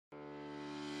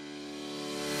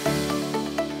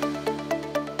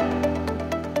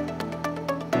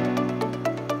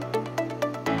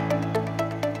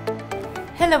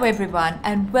Hello everyone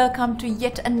and welcome to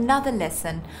yet another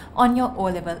lesson on your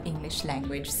O-Level English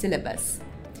language syllabus.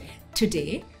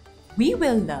 Today, we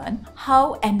will learn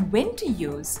how and when to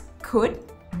use could,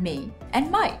 may and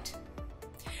might.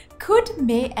 Could,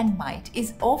 may and might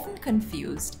is often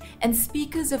confused and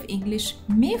speakers of English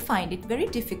may find it very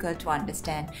difficult to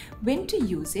understand when to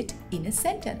use it in a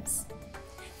sentence.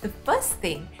 The first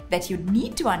thing that you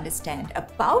need to understand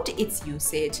about its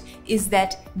usage is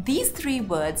that these three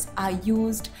words are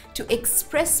used to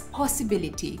express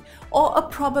possibility or a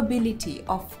probability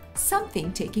of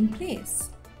something taking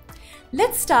place.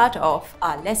 Let's start off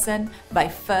our lesson by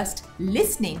first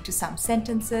listening to some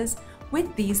sentences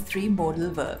with these three modal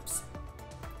verbs.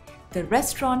 The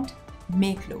restaurant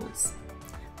may close.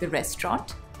 The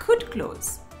restaurant could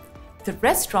close. The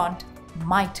restaurant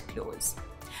might close.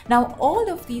 Now, all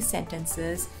of these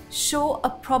sentences show a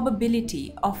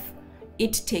probability of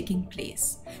it taking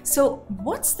place. So,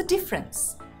 what's the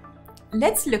difference?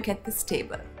 Let's look at this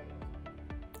table.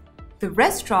 The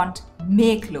restaurant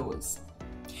may close.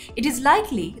 It is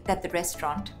likely that the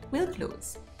restaurant will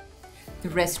close. The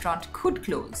restaurant could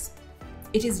close.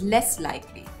 It is less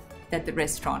likely that the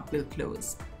restaurant will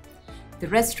close. The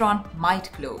restaurant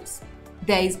might close.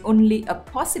 There is only a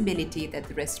possibility that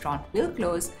the restaurant will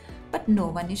close, but no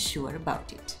one is sure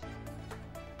about it.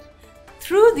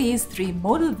 Through these three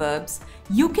modal verbs,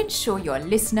 you can show your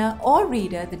listener or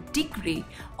reader the degree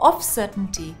of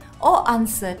certainty or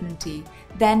uncertainty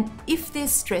than if they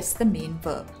stress the main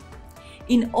verb.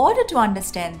 In order to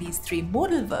understand these three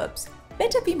modal verbs,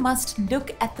 better we must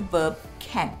look at the verb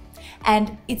can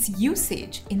and its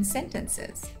usage in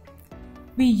sentences.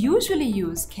 We usually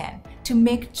use can to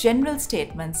make general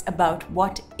statements about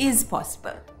what is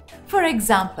possible. For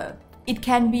example, it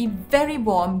can be very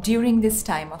warm during this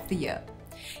time of the year.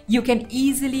 You can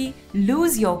easily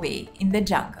lose your way in the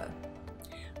jungle.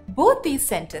 Both these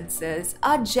sentences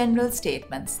are general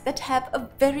statements that have a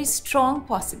very strong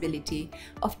possibility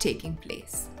of taking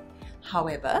place.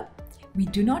 However, we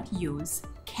do not use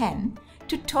can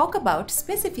to talk about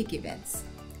specific events.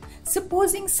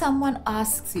 Supposing someone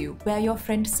asks you where your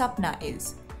friend Sapna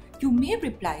is, you may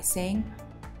reply saying,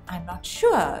 I'm not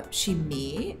sure, she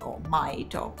may or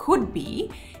might or could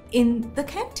be in the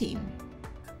canteen.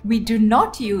 We do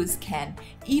not use can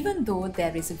even though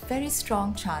there is a very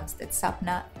strong chance that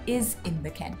Sapna is in the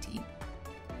canteen.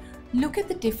 Look at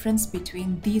the difference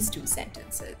between these two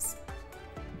sentences.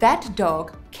 That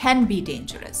dog can be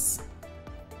dangerous.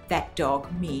 That dog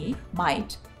may,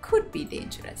 might, could be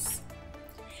dangerous.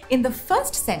 In the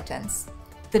first sentence,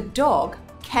 the dog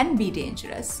can be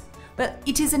dangerous. Well,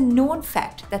 it is a known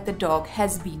fact that the dog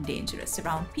has been dangerous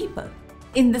around people.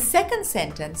 In the second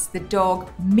sentence, the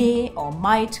dog may or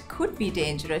might, could be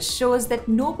dangerous shows that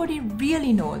nobody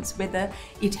really knows whether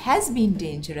it has been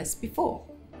dangerous before.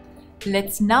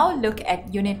 Let's now look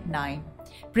at Unit 9,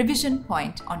 revision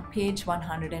point on page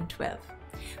 112.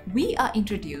 We are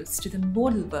introduced to the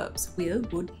modal verbs will,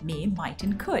 would, may, might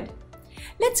and could.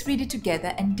 Let's read it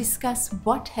together and discuss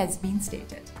what has been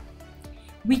stated.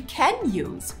 We can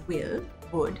use will,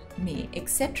 would, may,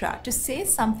 etc. to say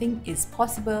something is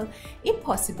possible,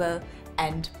 impossible,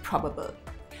 and probable.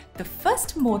 The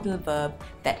first modal verb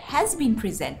that has been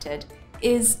presented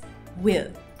is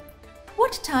will.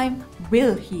 What time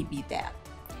will he be there?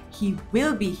 He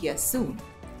will be here soon.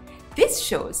 This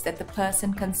shows that the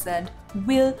person concerned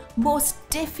will most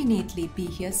definitely be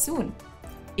here soon.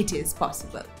 It is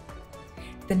possible.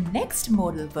 The next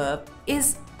modal verb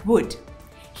is would.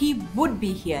 He would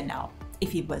be here now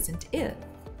if he wasn't ill.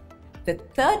 The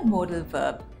third modal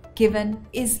verb given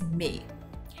is may.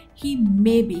 He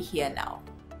may be here now.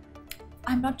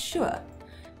 I'm not sure.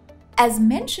 As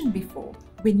mentioned before,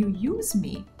 when you use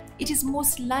may, it is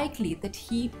most likely that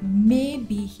he may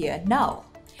be here now,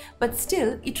 but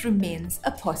still it remains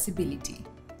a possibility.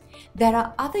 There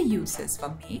are other uses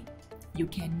for may. You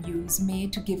can use may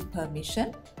to give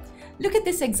permission. Look at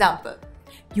this example.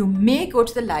 You may go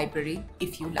to the library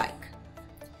if you like.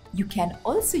 You can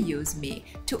also use may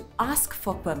to ask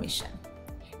for permission.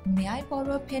 May I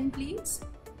borrow a pen, please?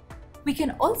 We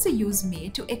can also use may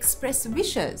to express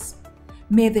wishes.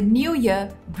 May the new year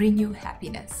bring you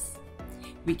happiness.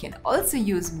 We can also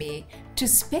use may to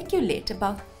speculate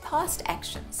about past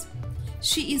actions.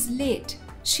 She is late.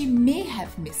 She may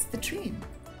have missed the train.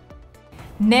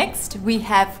 Next, we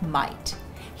have might.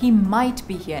 He might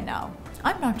be here now.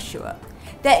 I'm not sure.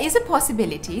 There is a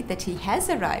possibility that he has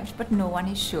arrived, but no one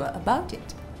is sure about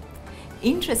it.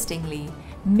 Interestingly,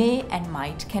 may and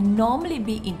might can normally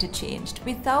be interchanged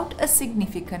without a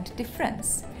significant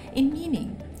difference in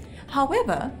meaning.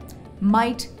 However,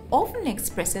 might often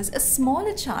expresses a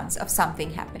smaller chance of something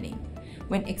happening,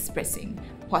 when expressing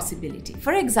possibility.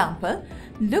 For example,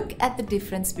 look at the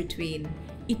difference between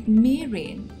it may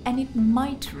rain and it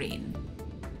might rain.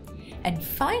 And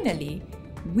finally,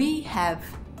 we have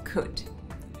could.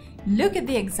 Look at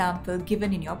the example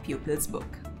given in your pupil's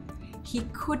book. He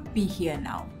could be here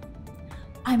now.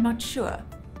 I'm not sure.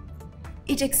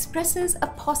 It expresses a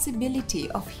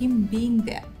possibility of him being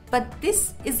there, but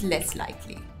this is less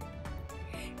likely.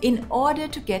 In order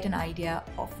to get an idea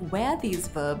of where these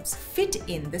verbs fit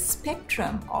in the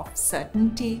spectrum of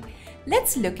certainty,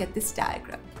 let's look at this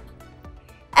diagram.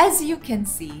 As you can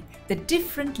see, the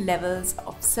different levels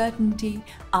of certainty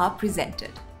are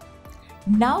presented.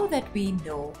 Now that we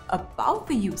know about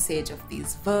the usage of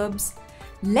these verbs,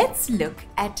 let's look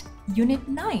at Unit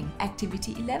 9,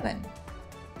 Activity 11.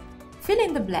 Fill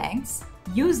in the blanks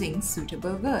using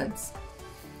suitable words.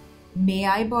 May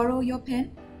I borrow your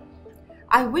pen?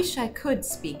 I wish I could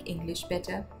speak English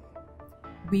better.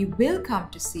 We will come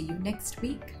to see you next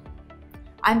week.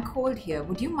 I'm cold here.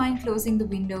 Would you mind closing the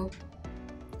window?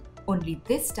 Only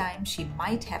this time she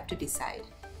might have to decide.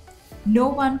 No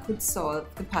one could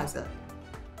solve the puzzle.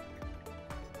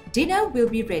 Dinner will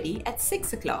be ready at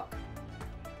 6 o'clock.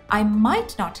 I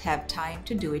might not have time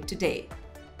to do it today.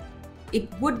 It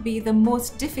would be the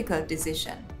most difficult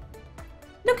decision.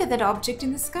 Look at that object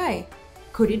in the sky.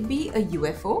 Could it be a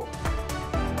UFO?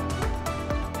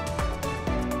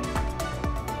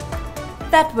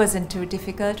 That wasn't too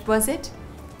difficult, was it?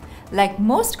 Like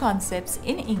most concepts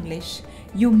in English,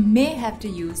 you may have to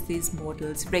use these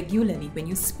modals regularly when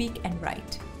you speak and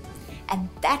write. And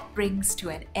that brings to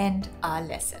an end our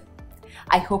lesson.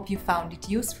 I hope you found it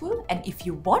useful, and if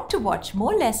you want to watch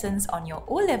more lessons on your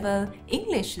O-level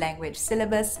English language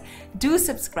syllabus, do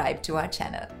subscribe to our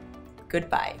channel.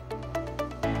 Goodbye.